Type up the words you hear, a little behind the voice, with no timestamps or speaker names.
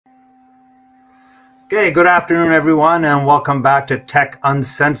Okay, good afternoon, everyone, and welcome back to Tech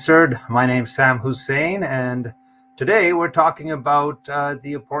Uncensored. My name's Samie Husain, and today we're talking about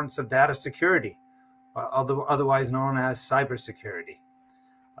the importance of data security, otherwise known as cybersecurity.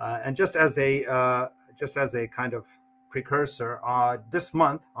 And just as a kind of precursor, this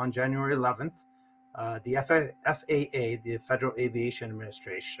month on January 11th, the FAA, the Federal Aviation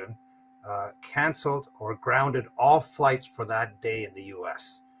Administration, canceled or grounded all flights for that day in the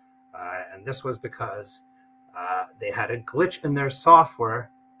U.S. And this was because they had a glitch in their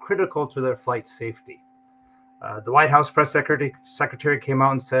software critical to their flight safety. The White House press secretary came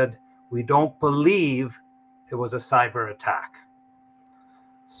out and said, "We don't believe it was a cyber attack."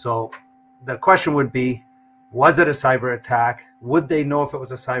 So the question would be, was it a cyber attack? Would they know if it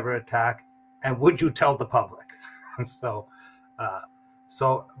was a cyber attack? And would you tell the public? So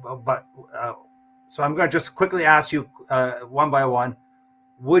I'm going to just quickly ask you one by one.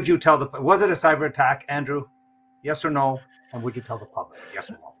 Was it a cyber attack, Andrew? Yes or no? And would you tell the public? Yes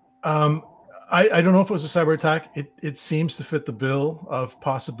or no? I don't know if it was a cyber attack. It seems to fit the bill of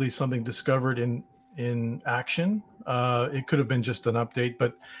possibly something discovered in action. It could have been just an update,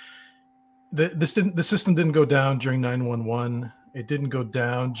 but the system didn't go down during 911. It didn't go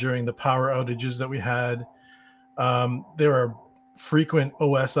down during the power outages that we had. There are frequent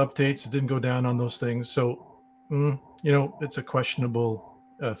OS updates. It didn't go down on those things. So, it's a questionable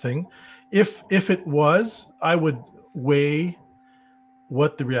thing. If it was, I would weigh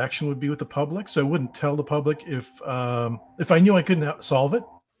what the reaction would be with the public. So I wouldn't tell the public if I knew I couldn't solve it.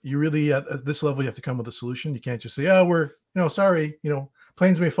 You really at this level you have to come with a solution. You can't just say, "Oh, we're sorry,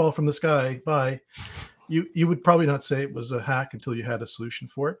 planes may fall from the sky. Bye." You would probably not say it was a hack until you had a solution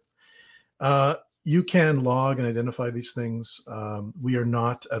for it. You can log and identify these things. We are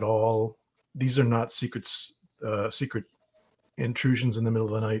not at all. These are not secret intrusions in the middle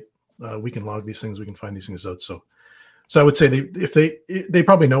of the night. We can log these things. We can find these things out. So I would say they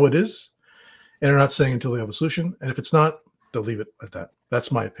probably know it is, and are not saying until they have a solution. And if it's not, they'll leave it at that.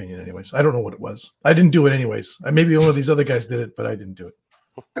 That's my opinion, anyways. I don't know what it was. I didn't do it anyways. Maybe one of these other guys did it, but I didn't do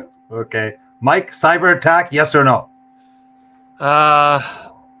it. Okay, Mike, cyber attack? Yes or no?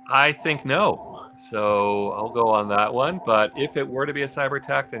 I think no. So I'll go on that one. But if it were to be a cyber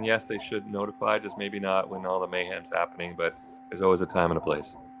attack, then yes, they should notify. Just maybe not when all the mayhem's happening. But there's always a time and a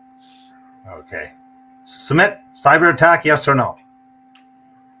place. Okay. Sumit, cyber attack, yes or no?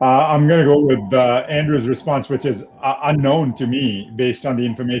 I'm going to go with Andrew's response, which is unknown to me based on the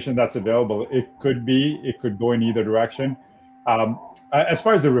information that's available. It could go in either direction. As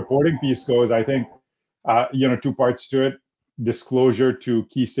far as the reporting piece goes, I think, two parts to it: disclosure to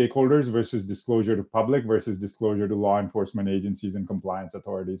key stakeholders versus disclosure to public versus disclosure to law enforcement agencies and compliance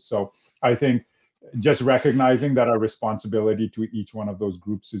authorities. So I think just recognizing that our responsibility to each one of those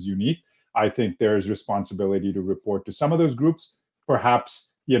groups is unique. I think there is responsibility to report to some of those groups.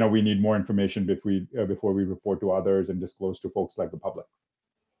 Perhaps, we need more information before we report to others and disclose to folks like the public.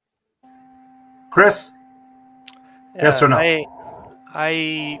 Chris? Yes or no?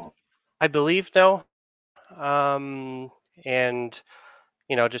 I believe no. And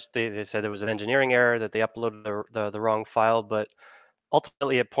just they said there was an engineering error, that they uploaded the wrong file, but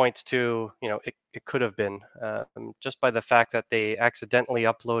ultimately it points to it could have been just by the fact that they accidentally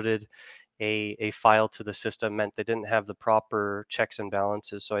uploaded a file to the system meant they didn't have the proper checks and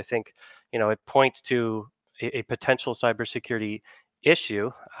balances. So I think it points to a potential cybersecurity issue.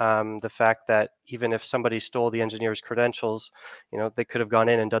 The fact that even if somebody stole the engineer's credentials, they could have gone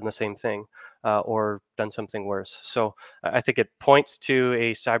in and done the same thing or done something worse. So I think it points to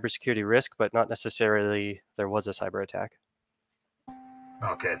a cybersecurity risk, but not necessarily there was a cyber attack.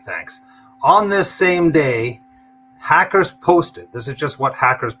 Okay, thanks. On this same day, hackers posted, this is just what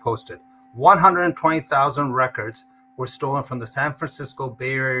hackers posted, 120,000 records were stolen from the San Francisco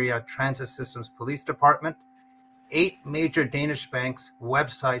Bay Area Transit Systems Police Department. 8 major Danish banks'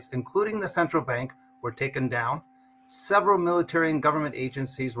 websites, including the central bank, were taken down. Several military and government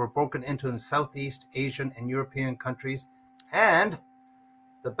agencies were broken into in Southeast Asian and European countries. And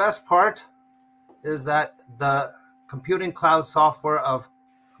the best part is that the computing cloud software of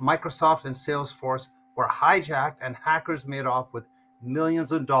Microsoft and Salesforce were hijacked, and hackers made off with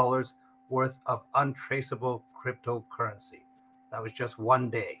millions of dollars worth of untraceable cryptocurrency. That was just one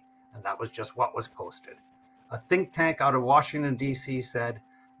day, and that was just what was posted. A think tank out of Washington, D.C. said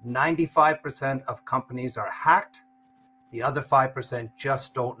 95% of companies are hacked. The other 5%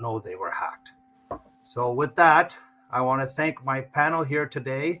 just don't know they were hacked. So with that, I want to thank my panel here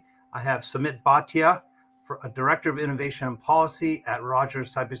today. I have Sumit Bhatia, Director of Innovation and Policy at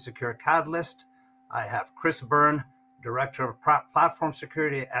Rogers Cybersecurity Catalyst. I have Kristopher Byrne, Director of Platform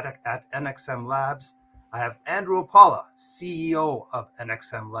Security at NXM Labs. I have Andrew Opala, CEO of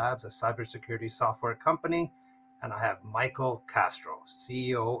NXM Labs, a cybersecurity software company. And I have Michael Castro,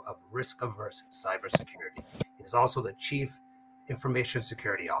 CEO of Risk Averse Cybersecurity. He is also the Chief Information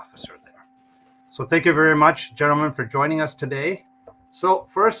Security Officer there. So thank you very much, gentlemen, for joining us today. So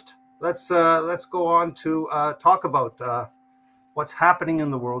first, let's go on to talk about what's happening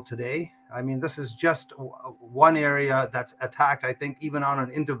in the world today. I mean, this is just one area that's attacked, I think, even on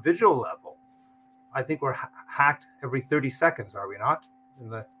an individual level. I think we're hacked every 30 seconds, are we not?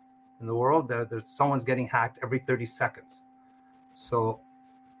 In the world, there's someone's getting hacked every 30 seconds. So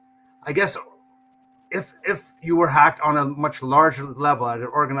I guess if you were hacked on a much larger level, at an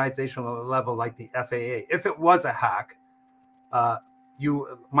organizational level like the FAA, if it was a hack,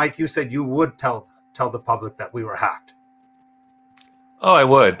 Mike, you said you would tell the public that we were hacked. Oh, I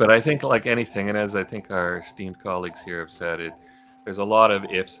would, but I think like anything, and as I think our esteemed colleagues here have said, there's a lot of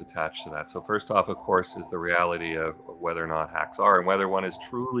ifs attached to that. So first off, of course, is the reality of whether or not hacks are, and whether one is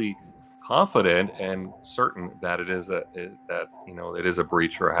truly confident and certain that it is a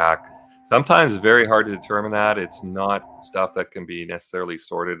breach or a hack. Sometimes it's very hard to determine that. It's not stuff that can be necessarily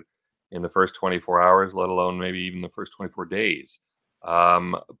sorted in the first 24 hours, let alone maybe even the first 24 days.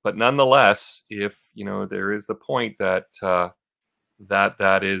 But nonetheless, if there is the point that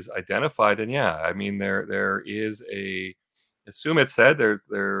that is identified, and yeah, I mean there is as Sumit said, there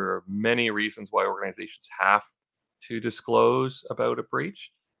are many reasons why organizations have to disclose about a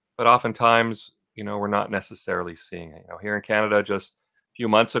breach, but oftentimes, we're not necessarily seeing it. Here in Canada, just a few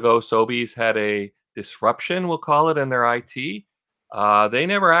months ago, Sobeys had a disruption, we'll call it, in their IT. They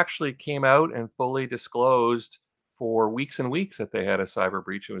never actually came out and fully disclosed for weeks and weeks that they had a cyber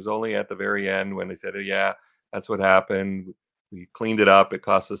breach. It was only at the very end when they said, oh, yeah, that's what happened. We cleaned it up. It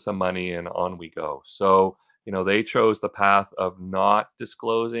cost us some money, and on we go. So, they chose the path of not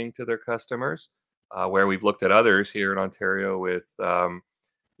disclosing to their customers, where we've looked at others here in Ontario with, the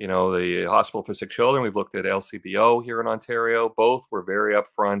Hospital for Sick Children. We've looked at LCBO here in Ontario. Both were very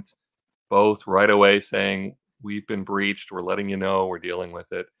upfront, both right away saying, we've been breached. We're letting you know. We're dealing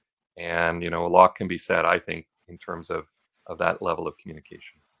with it. And, a lot can be said, I think, in terms of that level of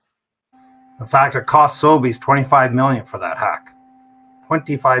communication. In fact, it cost Sobeys $25 million for that hack.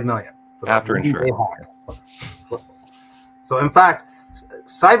 $25 million after insurance. So in fact,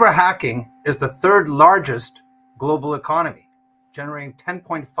 cyber hacking is the third largest global economy, generating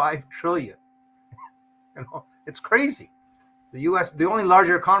 10.5 trillion. It's crazy. The only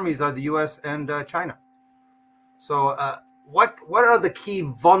larger economies are the U.S. and China. So what are the key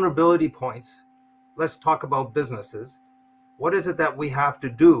vulnerability points? Let's talk about businesses. What is it that we have to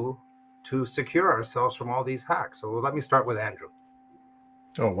do to secure ourselves from all these hacks? So let me start with Andrew.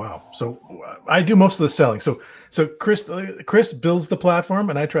 Oh, wow. So I do most of the selling. So Chris builds the platform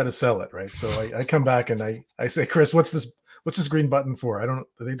and I try to sell it, right? So I come back and I say, Chris, what's this green button for?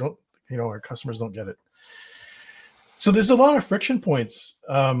 Our customers don't get it. So there's a lot of friction points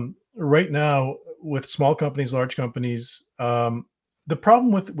right now with small companies, large companies. The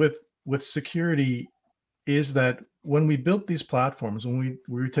problem with security is that when we built these platforms, when we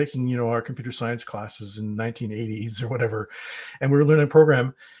were taking, our computer science classes in 1980s or whatever, and we were learning a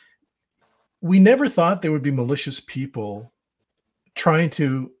program, we never thought there would be malicious people trying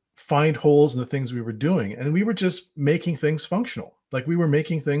to find holes in the things we were doing. And we were just making things functional. Like we were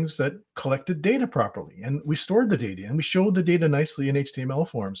making things that collected data properly, and we stored the data and we showed the data nicely in HTML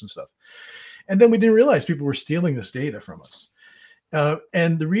forms and stuff. And then we didn't realize people were stealing this data from us.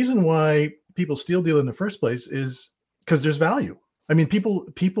 And the reason why people steal data in the first place is because there's value. I mean, people,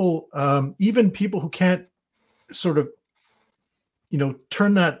 even people who can't sort of,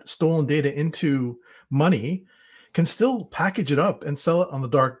 turn that stolen data into money can still package it up and sell it on the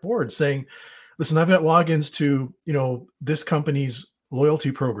dark board saying, listen, I've got logins to, this company's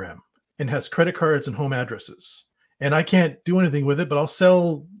loyalty program and has credit cards and home addresses. And I can't do anything with it, but I'll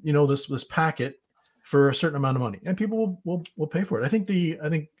sell, this packet for a certain amount of money, and people will pay for it. I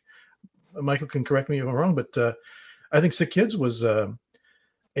think Michael can correct me if I'm wrong, but I think Sick Kids was a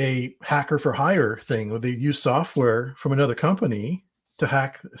hacker for hire thing where they use software from another company to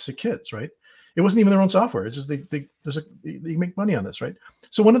hack Sick Kids, right? It wasn't even their own software. It's just they make money on this, right?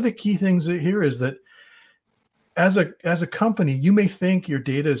 So one of the key things here is that as a company, you may think your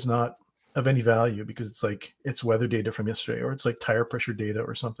data is not of any value because it's weather data from yesterday, or it's like tire pressure data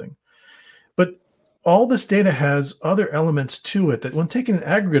or something. But all this data has other elements to it that, when taken in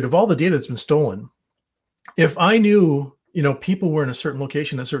aggregate of all the data that's been stolen, if I knew, people were in a certain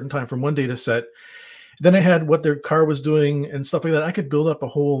location at a certain time from one data set, then I had what their car was doing and stuff like that, I could build up a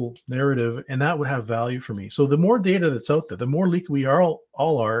whole narrative, and that would have value for me. So the more data that's out there, the more leaky we all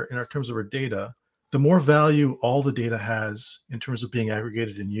are in our terms of our data, the more value all the data has in terms of being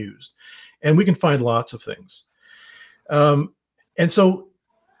aggregated and used. And we can find lots of things. And so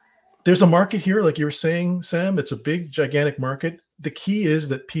there's a market here, like you were saying, Sam. It's a big, gigantic market. The key is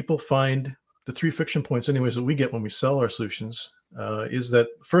that people find the 3 friction points, anyways, that we get when we sell our solutions. Is that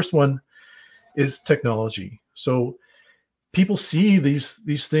first one is technology. So people see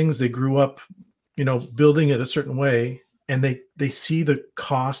these things, they grew up, building it a certain way, and they see the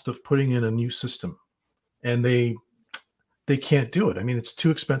cost of putting in a new system, and they can't do it. I mean, it's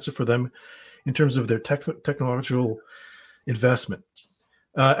too expensive for them in terms of their technological investment.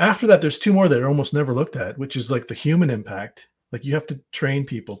 After that, there's 2 more that are almost never looked at, which is like the human impact. Like, you have to train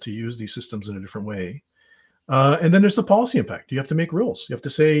people to use these systems in a different way. And then there's the policy impact. You have to make rules. You have to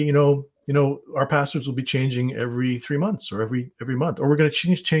say, our passwords will be changing every 3 months or every month, or we're going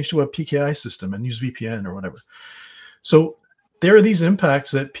to change to a PKI system and use VPN or whatever. So there are these impacts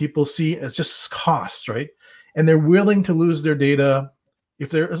that people see as just costs, right? And they're willing to lose their data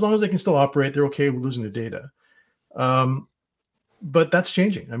as long as they can still operate. They're okay with losing their data. But that's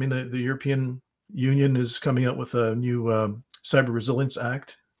changing. I mean, the European Union is coming out with a new Cyber Resilience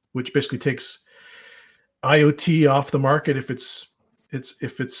Act, which basically takes IoT off the market if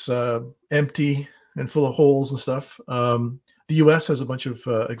it's empty and full of holes and stuff. The U.S. has a bunch of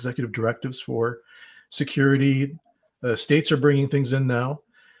executive directives for security. States are bringing things in now.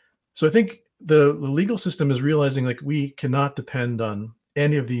 So I think the legal system is realizing, like, we cannot depend on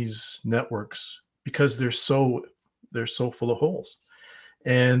any of these networks because they're so full of holes,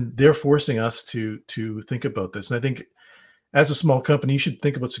 and they're forcing us to think about this. And I think as a small company, you should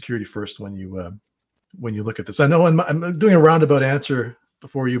think about security first when you look at this. I know I'm doing a roundabout answer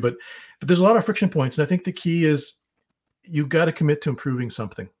before you, but there's a lot of friction points. And I think the key is you got to commit to improving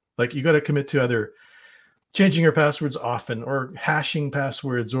something. Like, you got to commit to either changing your passwords often, or hashing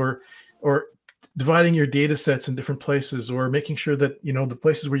passwords, or dividing your data sets in different places, or making sure that, the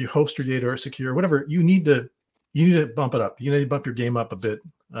places where you host your data are secure, whatever. You need to bump it up. You need to bump your game up a bit.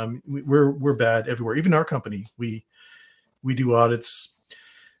 We're bad everywhere. Even our company, we do audits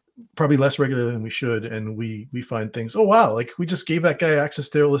probably less regularly than we should, and we find things. Oh wow, like, we just gave that guy access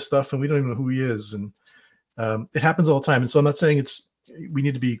to all this stuff, and we don't even know who he is. And it happens all the time. And so I'm not saying we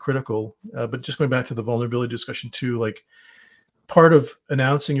need to be critical, but just going back to the vulnerability discussion too, like, part of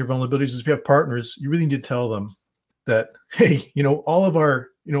announcing your vulnerabilities is, if you have partners, you really need to tell them that, hey, all of our,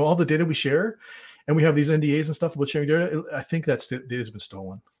 all the data we share, and we have these NDAs and stuff about sharing data, I think that data has been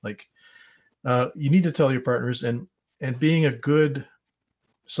stolen. Like, you need to tell your partners, and being a good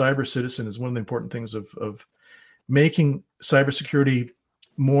cyber citizen is one of the important things of making cybersecurity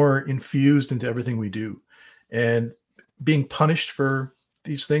more infused into everything we do. And being punished for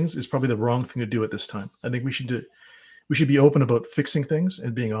these things is probably the wrong thing to do at this time. I think we should be open about fixing things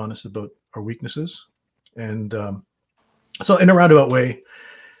and being honest about our weaknesses. And so in a roundabout way,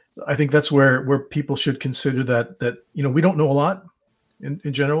 I think that's where people should consider that we don't know a lot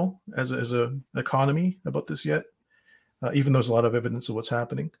in general as a economy about this yet, even though there's a lot of evidence of what's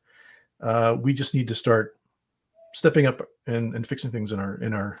happening. We just need to start stepping up and fixing things in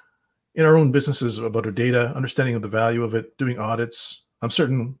our own businesses about our data, understanding of the value of it, doing audits. I'm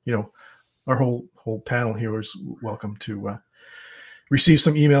certain our whole panel here is welcome to receive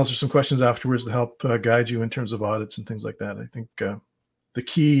some emails or some questions afterwards to help guide you in terms of audits and things like that. I think the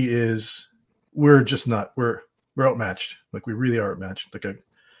key is we're outmatched. Like, we really are outmatched. Like,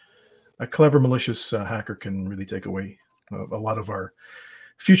 a clever, malicious hacker can really take away a lot of our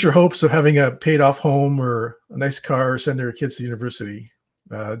future hopes of having a paid off home or a nice car, or send our kids to university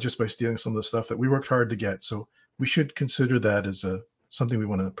just by stealing some of the stuff that we worked hard to get. So we should consider that as something we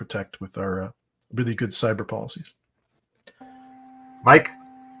want to protect with our really good cyber policies. Mike?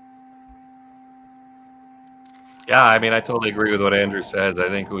 Yeah, I mean, I totally agree with what Andrew says. I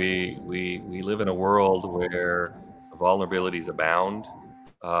think we live in a world where vulnerabilities abound.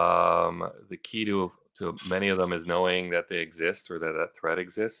 The key to many of them is knowing that they exist, or that threat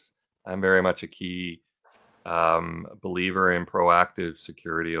exists. I'm very much a key believer in proactive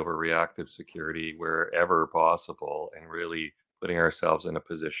security over reactive security wherever possible, and really putting ourselves in a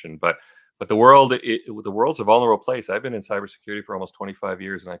position. But the world's a vulnerable place. I've been in cybersecurity for almost 25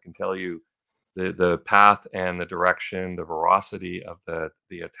 years, and I can tell you the path and the direction, the veracity of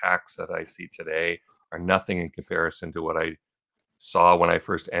the attacks that I see today are nothing in comparison to what I saw when I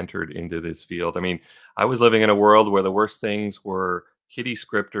first entered into this field. I mean, I was living in a world where the worst things were kiddie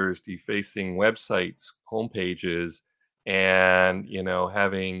scripters defacing websites, homepages, and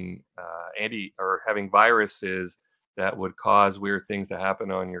having having viruses that would cause weird things to happen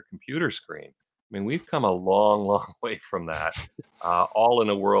on your computer screen. I mean, we've come a long, long way from that, all in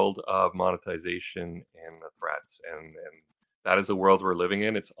a world of monetization and the threats. And that is the world we're living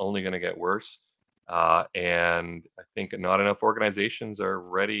in. It's only going to get worse. And I think not enough organizations are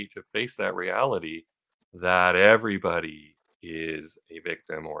ready to face that reality that everybody is a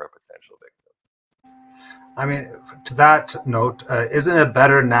victim or a potential victim. I mean, to that note, isn't it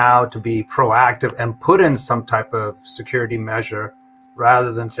better now to be proactive and put in some type of security measure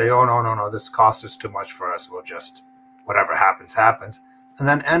rather than say, oh, no, no, no, this cost is too much for us. We'll just, whatever happens, happens. And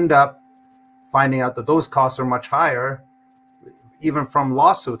then end up finding out that those costs are much higher, even from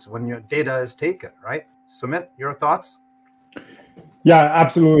lawsuits when your data is taken, right? Sumit, your thoughts? Yeah,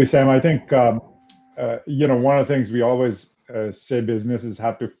 absolutely, Sam. I think one of the things we always say businesses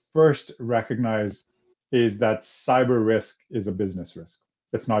have to first recognize is that cyber risk is a business risk.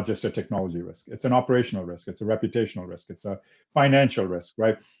 It's not just a technology risk. It's an operational risk. It's a reputational risk. It's a financial risk,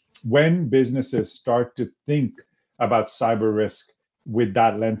 right? When businesses start to think about cyber risk with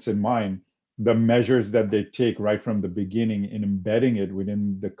that lens in mind, the measures that they take right from the beginning in embedding it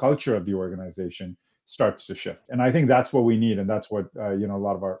within the culture of the organization starts to shift. And I think that's what we need, and that's what a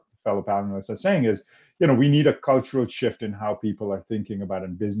lot of our fellow panelists are saying is, we need a cultural shift in how people are thinking about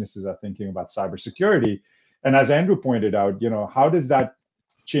and businesses are thinking about cybersecurity. And as Andrew pointed out, how does that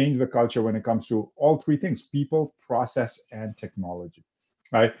change the culture when it comes to all three things: people, process, and technology?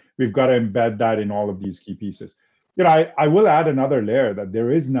 Right? We've got to embed that in all of these key pieces. I will add another layer that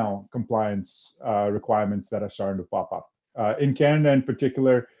there is now compliance requirements that are starting to pop up. In Canada, in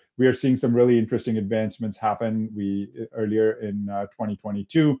particular, we are seeing some really interesting advancements happen. Earlier in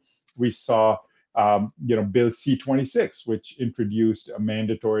 2022, we saw Bill C-26, which introduced a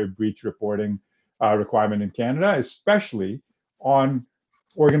mandatory breach reporting requirement in Canada, especially on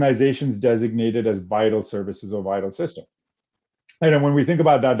organizations designated as vital services or vital system. And then when we think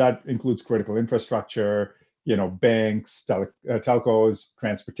about that, that includes critical infrastructure, banks, telcos,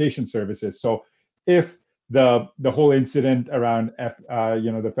 transportation services. So if the whole incident around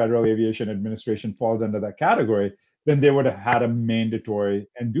the Federal Aviation Administration falls under that category, then they would have had a mandatory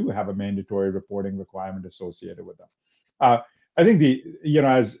and do have a mandatory reporting requirement associated with them. I think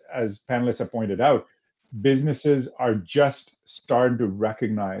as panelists have pointed out, businesses are just starting to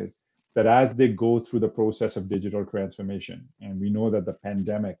recognize that as they go through the process of digital transformation, and we know that the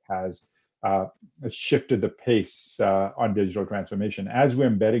pandemic has shifted the pace on digital transformation, as we're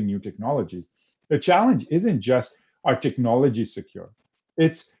embedding new technologies, the challenge isn't just our technology secure,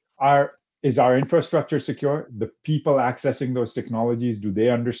 it's is our infrastructure secure? The people accessing those technologies, do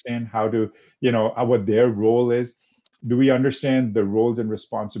they understand how to, what their role is? Do we understand the roles and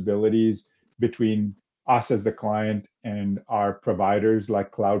responsibilities between us as the client and our providers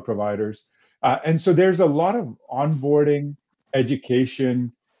like cloud providers? And so there's a lot of onboarding,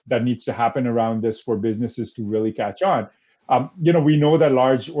 education that needs to happen around this for businesses to really catch on. We know that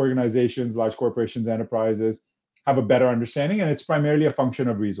large organizations, large corporations, enterprises have a better understanding, and it's primarily a function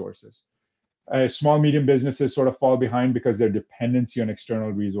of resources. Small, medium businesses sort of fall behind because their dependency on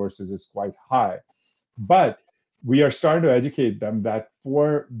external resources is quite high. But we are starting to educate them that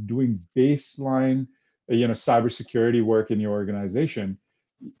for doing baseline, cybersecurity work in your organization,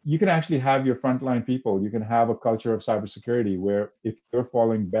 you can actually have your frontline people. You can have a culture of cybersecurity where if you're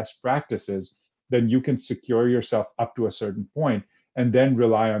following best practices, then you can secure yourself up to a certain point and then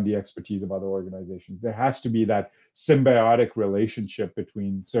rely on the expertise of other organizations. There has to be that symbiotic relationship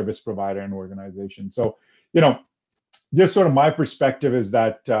between service provider and organization. So, just sort of my perspective is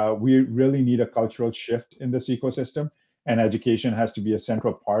that we really need a cultural shift in this ecosystem, and education has to be a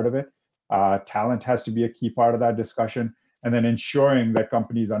central part of it. Talent has to be a key part of that discussion, and then ensuring that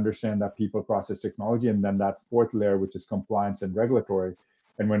companies understand that people, process, technology, and then that fourth layer, which is compliance and regulatory.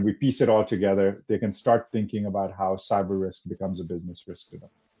 And when we piece it all together, they can start thinking about how cyber risk becomes a business risk to them.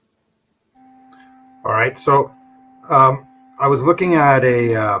 All right. So I was looking at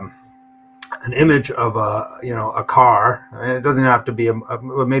an image of a car. And it doesn't have to be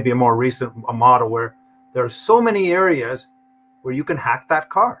maybe a more recent model where there are so many areas where you can hack that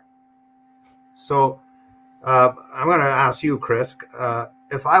car. So I'm going to ask you, Chris,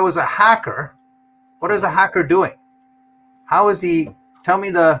 if I was a hacker, what is a hacker doing? How is he? Tell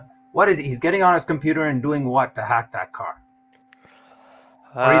me what is he? He's getting on his computer and doing what to hack that car?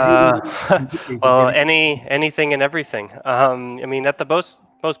 Well, anything and everything. I mean, at the most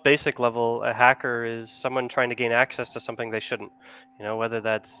basic level, a hacker is someone trying to gain access to something they shouldn't. Whether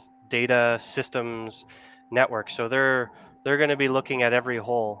that's data, systems, networks. So they're going to be looking at every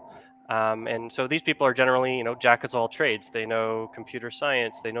hole. And so these people are generally, jack of all trades. They know computer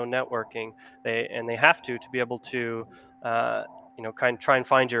science, they know networking, they have to be able to, try and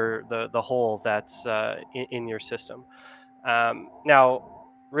find the hole that's in your system. Now,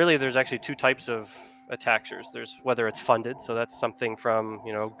 really, there's actually two types of attackers. There's whether it's funded, so that's something from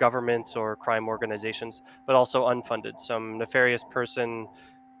governments or crime organizations, but also unfunded, some nefarious person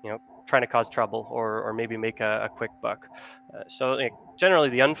trying to cause trouble or maybe make a quick buck. So generally,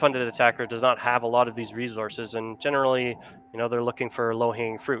 the unfunded attacker does not have a lot of these resources, and generally, they're looking for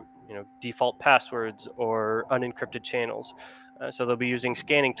low-hanging fruit, default passwords or unencrypted channels. So they'll be using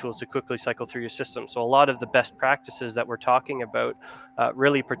scanning tools to quickly cycle through your system. So a lot of the best practices that we're talking about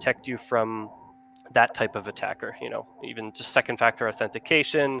really protect you from that type of attacker. Even just second factor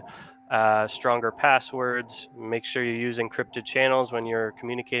authentication, stronger passwords, make sure you use encrypted channels when you're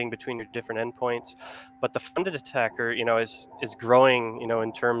communicating between your different endpoints. But the funded attacker is growing,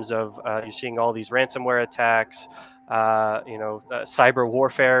 in terms of you're seeing all these ransomware attacks. Cyber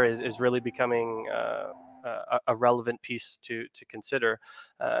warfare is really becoming a relevant piece to consider.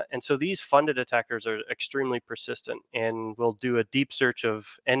 And so these funded attackers are extremely persistent and will do a deep search of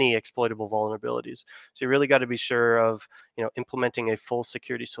any exploitable vulnerabilities. So you really got to be sure of implementing a full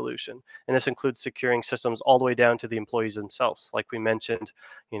security solution. And this includes securing systems all the way down to the employees themselves. Like we mentioned,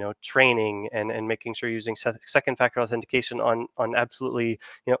 training and making sure you're using second factor authentication on absolutely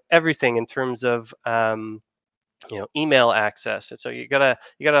everything in terms of email access. And so you gotta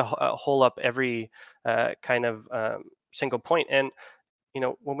hold up every kind of single point. And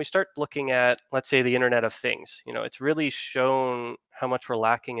when we start looking at, let's say, the Internet of Things, it's really shown how much we're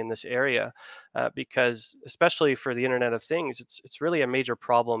lacking in this area, because especially for the Internet of Things, it's really a major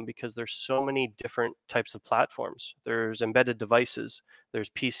problem because there's so many different types of platforms. There's embedded devices, there's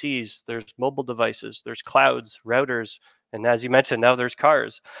PCs, there's mobile devices, there's clouds, routers, and as you mentioned, now there's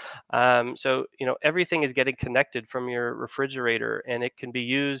cars. So everything is getting connected from your refrigerator, and it can be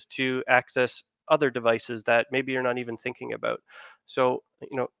used to access other devices that maybe you're not even thinking about. So,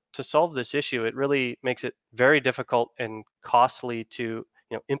 to solve this issue, it really makes it very difficult and costly to,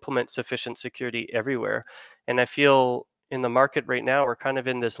 implement sufficient security everywhere. And I feel in the market right now, we're kind of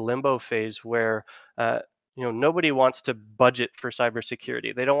in this limbo phase where, nobody wants to budget for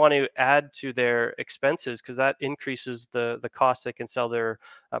cybersecurity. They don't want to add to their expenses because that increases the cost they can sell their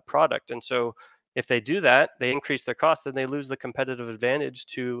product. And so, if they do that, they increase their cost, then they lose the competitive advantage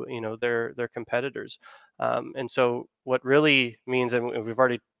to their competitors. And so what really means, and we've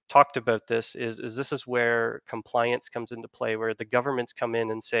already talked about this, is this is where compliance comes into play, where the governments come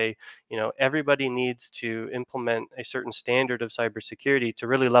in and say, everybody needs to implement a certain standard of cybersecurity to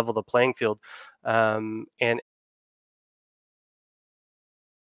really level the playing field. And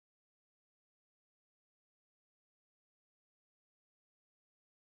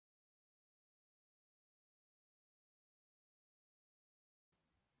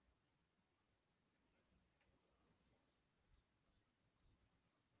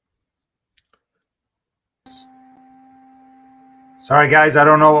Sorry, guys, I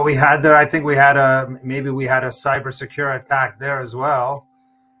don't know what we had there. I think we had maybe we had a cybersecurity attack there as well.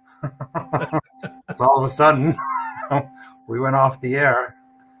 So all of a sudden, we went off the air.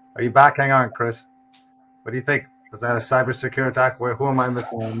 Are you back? Hang on, Chris. What do you think? Was that a cybersecurity attack? Who am I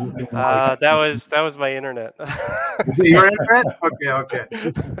missing? I'm missing that was my internet. Your internet?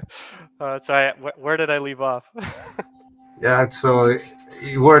 Okay. So where did I leave off? Yeah, so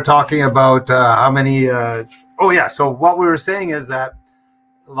you were talking about how many. So what we were saying is that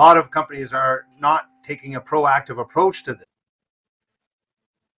a lot of companies are not taking a proactive approach to this.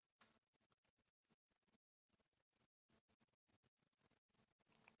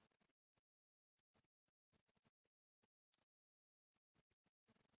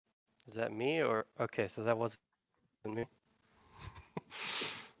 Is that me or okay? So that wasn't me.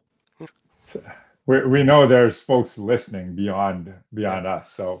 We know there's folks listening beyond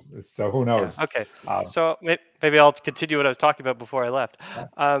us, so who knows? Yeah. Okay, so maybe I'll continue what I was talking about before I left.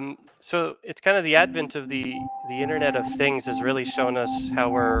 So it's kind of the advent of the Internet of Things has really shown us how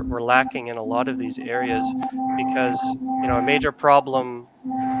we're lacking in a lot of these areas, because a major problem.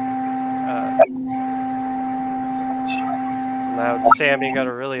 Loud, Sam, you got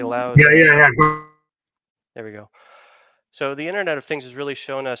a really loud. Yeah. There we go. So the Internet of Things has really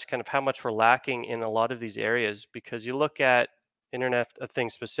shown us kind of how much we're lacking in a lot of these areas, because you look at Internet of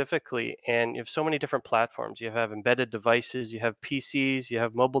Things specifically, and you have so many different platforms. You have embedded devices, you have PCs, you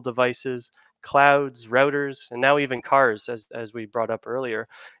have mobile devices, clouds, routers, and now even cars, as we brought up earlier.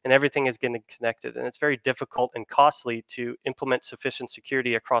 And everything is getting connected, and it's very difficult and costly to implement sufficient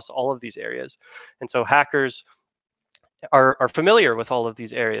security across all of these areas. And so hackers are familiar with all of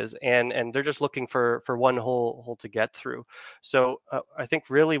these areas, and they're just looking for one hole to get through. So I think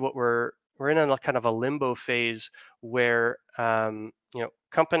really what we're we're in a kind of a limbo phase where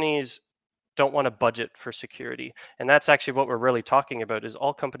companies don't want to budget for security, and that's actually what we're really talking about. Is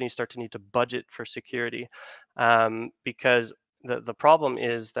all companies start to need to budget for security, because the problem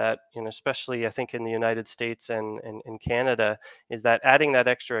is that, especially I think in the United States and in Canada, is that adding that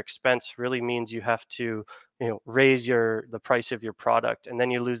extra expense really means you have to raise the price of your product, and then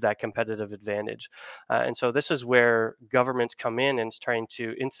you lose that competitive advantage. And so this is where governments come in and trying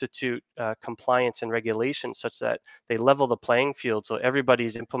to institute compliance and regulations such that they level the playing field, so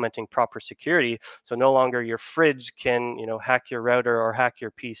everybody's implementing proper security. So no longer your fridge can hack your router or hack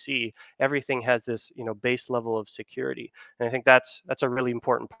your PC. Everything has this base level of security. And I think that's a really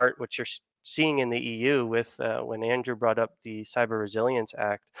important part, which you're seeing in the EU with when Andrew brought up the Cyber Resilience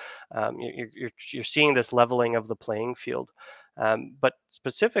Act. You're seeing this leveling of the playing field, but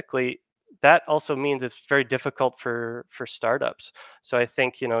specifically, that also means it's very difficult for startups. So I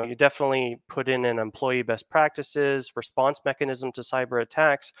think you definitely put in an employee best practices response mechanism to cyber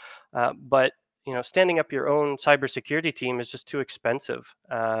attacks, but standing up your own cybersecurity team is just too expensive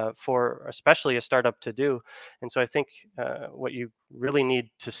for especially a startup to do. And so I think what you really need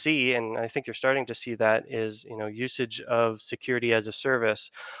to see, and I think you're starting to see that, is usage of security as a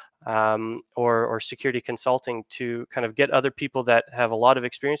service, or security consulting to kind of get other people that have a lot of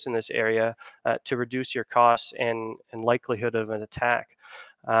experience in this area to reduce your costs and likelihood of an attack.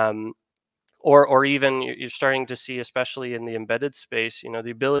 Or even you're starting to see, especially in the embedded space, the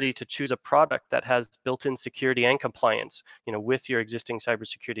ability to choose a product that has built-in security and compliance, with your existing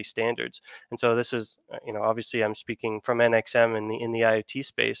cybersecurity standards. And so this is, obviously I'm speaking from NXM in the IoT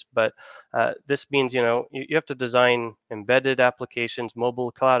space, but this means, you have to design embedded applications,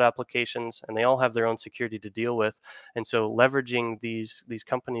 mobile cloud applications, and they all have their own security to deal with. And so leveraging these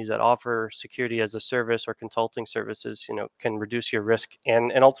companies that offer security as a service or consulting services, can reduce your risk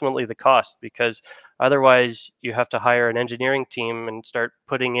and ultimately the cost, because otherwise you have to hire an engineering team and start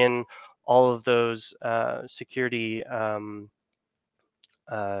putting in all of those security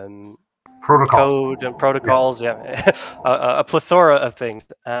Protocols. code and protocols, a plethora of things,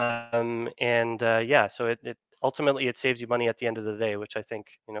 so it ultimately it saves you money at the end of the day, which I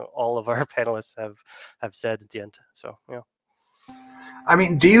think all of our panelists have said at the end. So yeah. I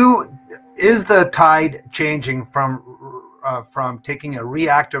mean, is the tide changing from taking a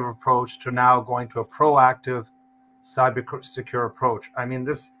reactive approach to now going to a proactive cyber secure approach? I mean,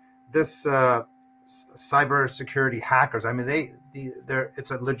 this cybersecurity hackers. I mean,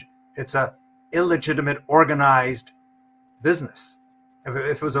 it's a illegitimate organized business. If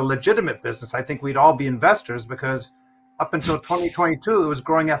it was a legitimate business, I think we'd all be investors, because up until 2022, it was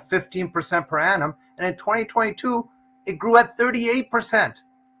growing at 15% per annum, and in 2022, it grew at 38%.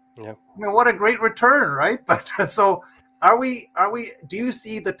 Yeah. I mean, what a great return, right? But so do you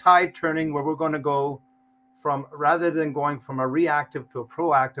see the tide turning where we're going to go from, rather than going from a reactive to a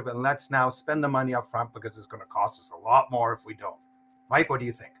proactive, and let's now spend the money up front because it's going to cost us a lot more if we don't? Mike, what do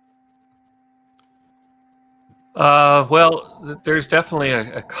you think? Well, there's definitely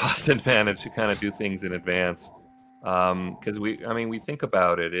a cost advantage to kind of do things in advance, because we think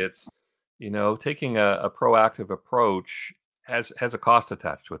about it. It's taking a proactive approach has a cost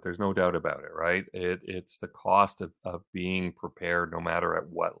attached to it. There's no doubt about it, right? It's the cost of being prepared, no matter at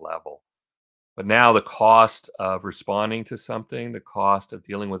what level. But now the cost of responding to something, the cost of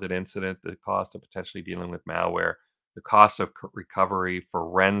dealing with an incident, the cost of potentially dealing with malware, the cost of recovery,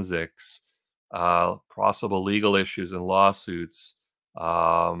 forensics, possible legal issues and lawsuits,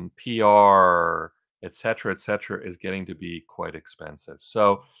 PR, et cetera, is getting to be quite expensive.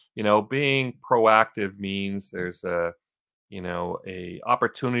 So, being proactive means there's a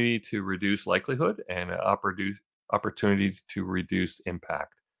opportunity to reduce likelihood and an opportunity to reduce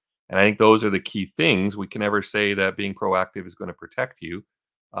impact. And I think those are the key things. We can never say that being proactive is going to protect you,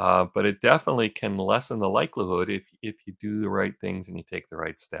 but it definitely can lessen the likelihood if you do the right things and you take the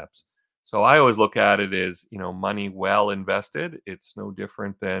right steps. So I always look at it as, money well invested. It's no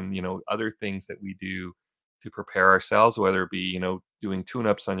different than, other things that we do to prepare ourselves, whether it be, doing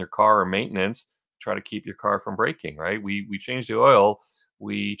tune-ups on your car or maintenance, try to keep your car from breaking, right? We change the oil,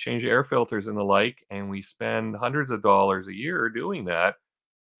 we change the air filters and the like, and we spend hundreds of dollars a year doing that,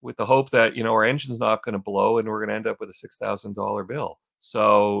 with the hope that our engine's not going to blow and we're going to end up with a $6,000 bill.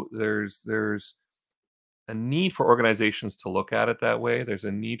 So there's a need for organizations to look at it that way. There's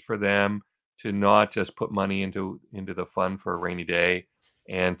a need for them to not just put money into the fund for a rainy day,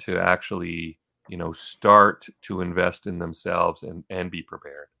 and to actually start to invest in themselves and be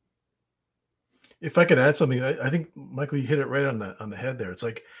prepared. If I could add something, I think Michael, you hit it right on the head there. It's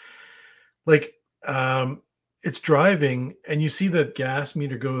like it's driving and you see the gas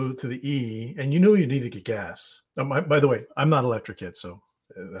meter go to the E, and you know you need to get gas. By the way, I'm not electric yet, so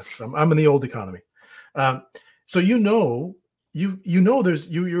I'm in the old economy. So you know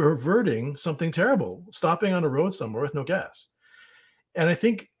you're averting something terrible, stopping on a road somewhere with no gas. And I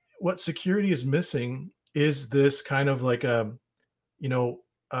think what security is missing is this kind of like a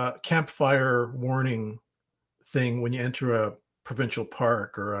campfire warning thing when you enter a provincial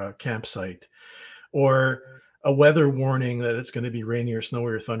park or a campsite, or a weather warning that it's going to be rainy or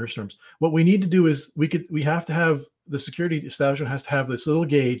snowy or thunderstorms. What we need to do is we have to have the security establishment has to have this little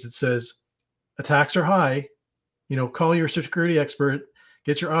gauge that says attacks are high. Call your security expert,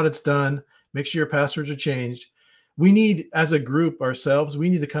 get your audits done, make sure your passwords are changed. We need, as a group ourselves, we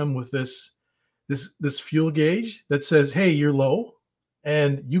need to come with this fuel gauge that says, hey, you're low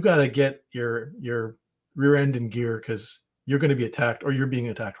and you got to get your rear end in gear because you're going to be attacked, or you're being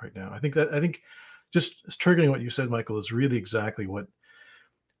attacked right now. I think just triggering what you said, Michael, is really exactly what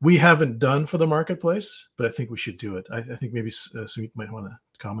we haven't done for the marketplace, but I think we should do it. I think maybe Sumit might want to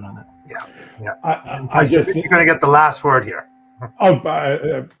comment on that. Yeah. I just you're going to get the last word here. Oh,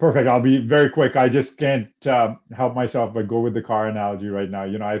 perfect. I'll be very quick. I just can't help myself but go with the car analogy right now.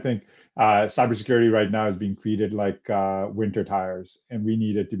 I think cybersecurity right now is being treated like winter tires, and we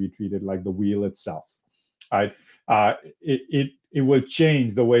need it to be treated like the wheel itself. Right? It will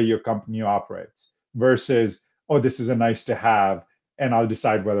change the way your company operates versus, oh, this is a nice to have, and I'll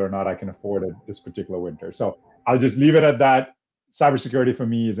decide whether or not I can afford it this particular winter. So I'll just leave it at that. Cybersecurity for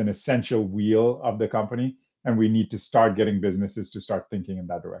me is an essential wheel of the company, and we need to start getting businesses to start thinking in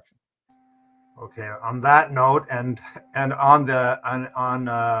that direction. Okay. On that note, and on a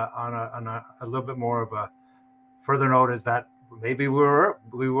little bit more of a further note, is that maybe we were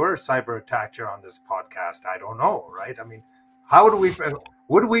cyber attacked here on this podcast. I don't know, right? I mean,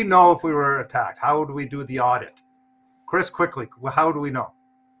 would we know if we were attacked? How would we do the audit? Chris, quickly, how do we know?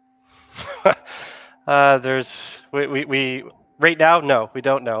 We right now, no, we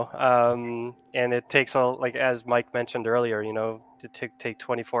don't know. And it takes like as Mike mentioned earlier, to take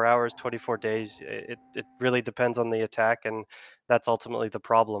 24 hours, 24 days. It really depends on the attack, and that's ultimately the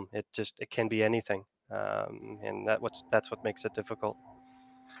problem. It can be anything, and that's what makes it difficult.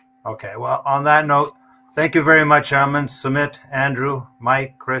 Okay. Well, on that note, thank you very much, gentlemen. Sumit, Andrew,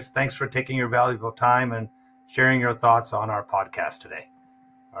 Mike, Chris, thanks for taking your valuable time and sharing your thoughts on our podcast today.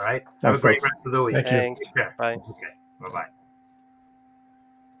 All right. Have a great rest of the week. Thank you. Thanks. Take care. Bye. Okay. Bye-bye.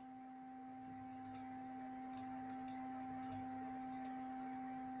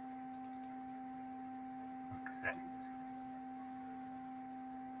 Okay.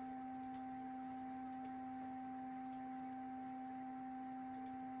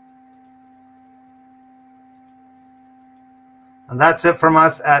 And that's it from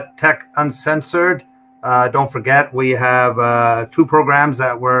us at Tech Uncensored. Don't forget, we have 2 programs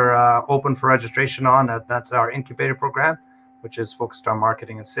that we're open for registration on. That's our incubator program, which is focused on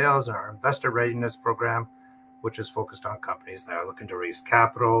marketing and sales, and our investor readiness program, which is focused on companies that are looking to raise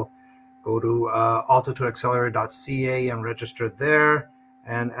capital. Go to altitudeaccelerator.ca and register there.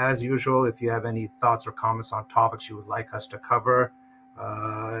 And as usual, if you have any thoughts or comments on topics you would like us to cover,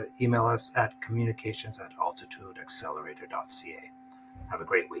 email us at communications@altitudeaccelerator.ca. Have a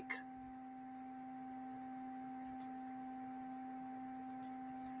great week.